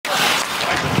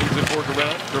Weidman leaves it for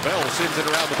Gravel, sends it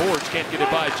around the boards, can't get it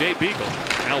by Jay Beagle.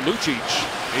 Now Lucic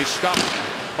is stopped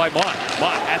by Mott.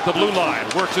 Mott at the blue line,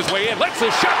 works his way in, lets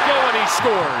his shot go, and he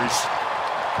scores.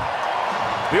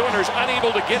 The Oilers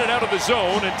unable to get it out of the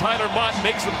zone, and Tyler Mott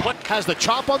makes them play. Has the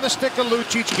chop on the stick of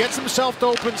Lucic, gets himself to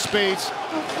open space,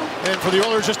 and for the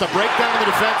Oilers just a breakdown in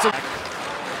the defensive.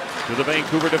 To the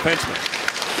Vancouver defenseman.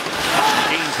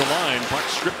 Gains the line, puck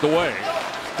stripped away.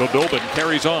 Goldobin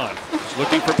carries on. He's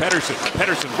looking for Pettersson.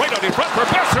 Pettersson right out in front for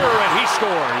Besser, and he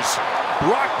scores.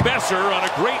 Brock Besser on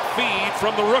a great feed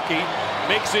from the rookie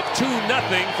makes it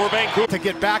 2-0 for Vancouver. To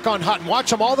get back on Hutton.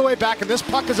 Watch him all the way back, and this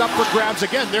puck is up for grabs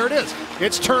again. There it is.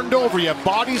 It's turned over. You have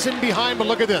bodies in behind, but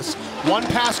look at this. One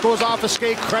pass goes off a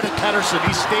skate. Credit Pettersson.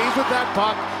 He stays with that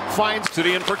puck, finds to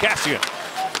the end for Kassian.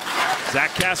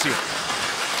 Zach Kassian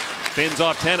spins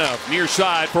off Tenov, near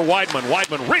side for Weidman.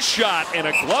 Weidman wrist shot and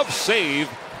a glove save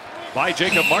by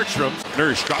Jacob Markstrom.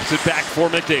 Nurse drops it back for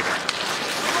McDavid.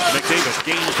 McDavid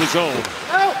gains the zone.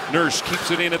 Nurse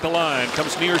keeps it in at the line.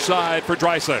 Comes near side for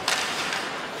Draisaitl.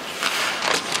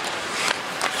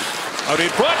 Out in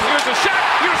front. Here's a shot.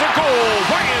 Here's a goal.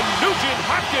 Ryan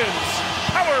Nugent-Hopkins.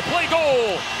 Power play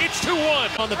goal. It's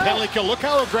 2-1. On the penalty kill. Look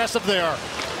how aggressive they are.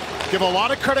 Give a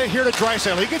lot of credit here to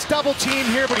Draisaitl. He gets double teamed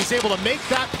here, but he's able to make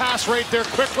that pass right there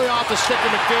quickly off the stick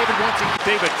of McDavid.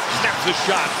 David snaps a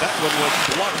shot. That one was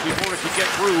blocked before it could get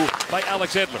through by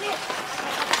Alex Edler.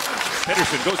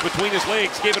 Pettersson goes between his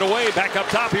legs, gave it away. Back up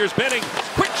top, here's Benning.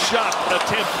 Quick shot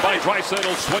attempt by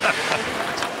Draisaitl.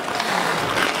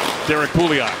 Derek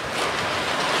Pouliot.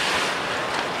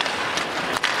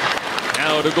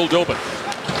 Now to Goldobin.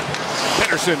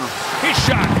 Pettersson, his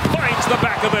shot finds the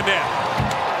back of the net.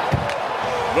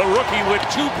 The rookie with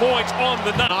 2 points on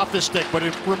the night. Off the stick, but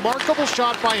a remarkable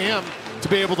shot by him to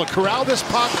be able to corral this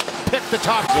puck, pick the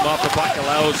top. Him off the puck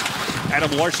allows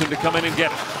Adam Larsson to come in and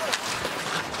get it.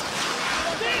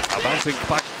 A bouncing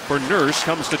puck for Nurse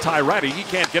comes to Ty Ratty. He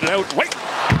can't get it out. Wait!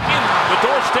 In the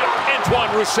doorstep,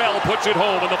 Antoine Roussel puts it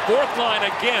home. And the fourth line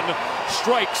again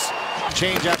strikes.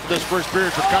 Change after this first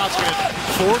period for Koskinen.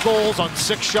 4 goals on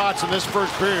 6 shots in this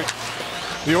first period.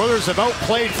 The Oilers have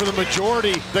outplayed for the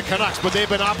majority the Canucks, but they've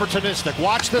been opportunistic.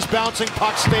 Watch this bouncing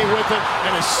puck stay with it,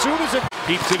 and as soon as it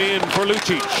keeps it in for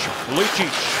Lucic.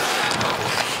 Lucic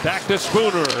back to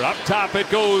Spooner. Up top it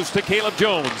goes to Caleb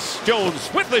Jones.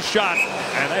 Jones with the shot,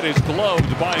 and that is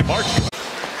gloved by Markstrom.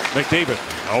 McDavid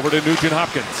over to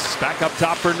Nugent-Hopkins. Back up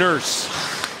top for Nurse.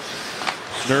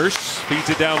 Nurse feeds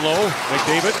it down low.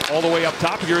 McDavid all the way up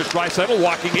top. Here's Draisaitl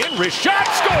walking in. Wrist shot,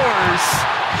 scores!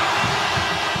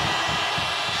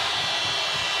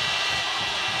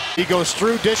 He goes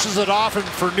through, dishes it off, and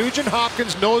for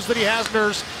Nugent-Hopkins knows that he has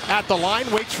Nurse at the line,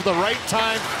 waits for the right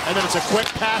time, and then it's a quick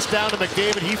pass down to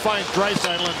McDavid. He finds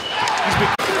Draisaitl.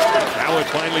 Now it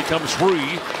finally comes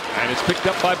free, and it's picked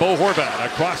up by Bo Horvat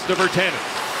across to Virtanen.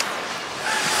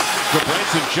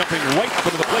 Branson jumping right in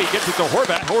front of the plate, gets it to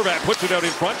Horvat. Horvat puts it out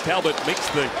in front. Talbot makes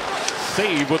the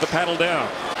save with the paddle down.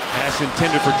 Pass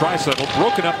intended for Draisaitl,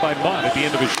 broken up by Mott at the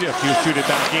end of his shift. He'll shoot it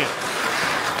back in.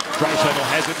 Draisaitl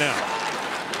has it now.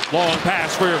 Long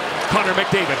pass for Connor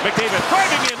McDavid. McDavid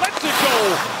driving in, lets it go.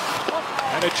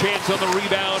 And a chance on the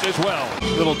rebound as well.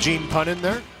 Little Gene pun in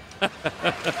there.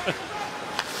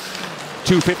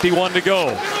 2:51 to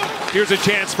go. Here's a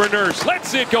chance for Nurse.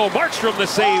 Lets it go. Markstrom the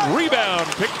save. Rebound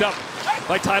picked up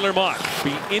by Tyler Mott.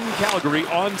 Be in Calgary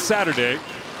on Saturday.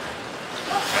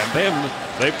 And then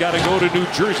they've got to go to New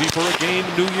Jersey for a game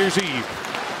New Year's Eve.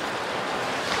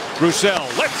 Roussel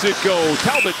lets it go.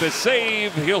 Talbot the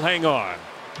save. He'll hang on.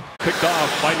 Picked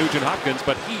off by Nugent-Hopkins,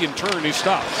 but he in turn is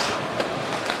stopped.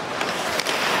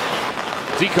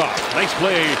 Zikov, nice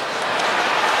play.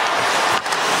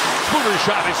 Spooner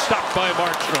shot is stopped by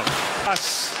Markstrom.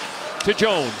 Pass to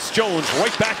Jones. Jones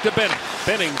right back to Benning.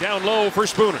 Benning down low for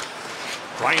Spooner.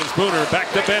 Ryan Spooner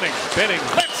back to Benning. Benning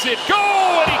lets it go,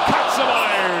 and he cuts some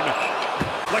iron.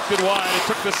 Deflected wide. It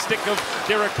took the stick of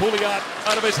Derek Pouliot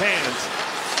out of his hands.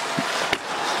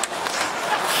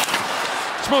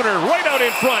 Spooner right out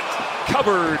in front,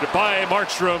 covered by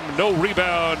Markstrom. No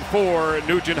rebound for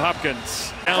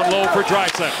Nugent-Hopkins. Down low for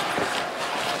Draisaitl.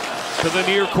 To the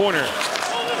near corner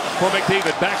for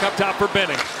McDavid. Back up top for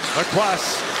Benning.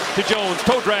 Across to Jones.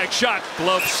 Toe drag shot.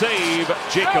 Glove save.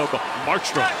 Jacob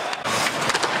Markstrom.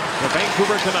 The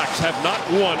Vancouver Canucks have not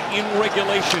won in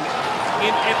regulation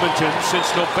in Edmonton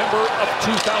since November of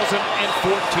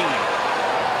 2014.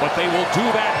 But they will do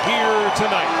that here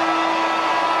tonight.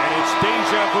 And it's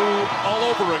deja vu all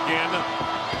over again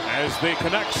as the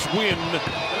Canucks win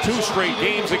 2 straight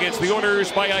games against the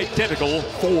Oilers by identical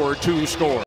 4-2 score.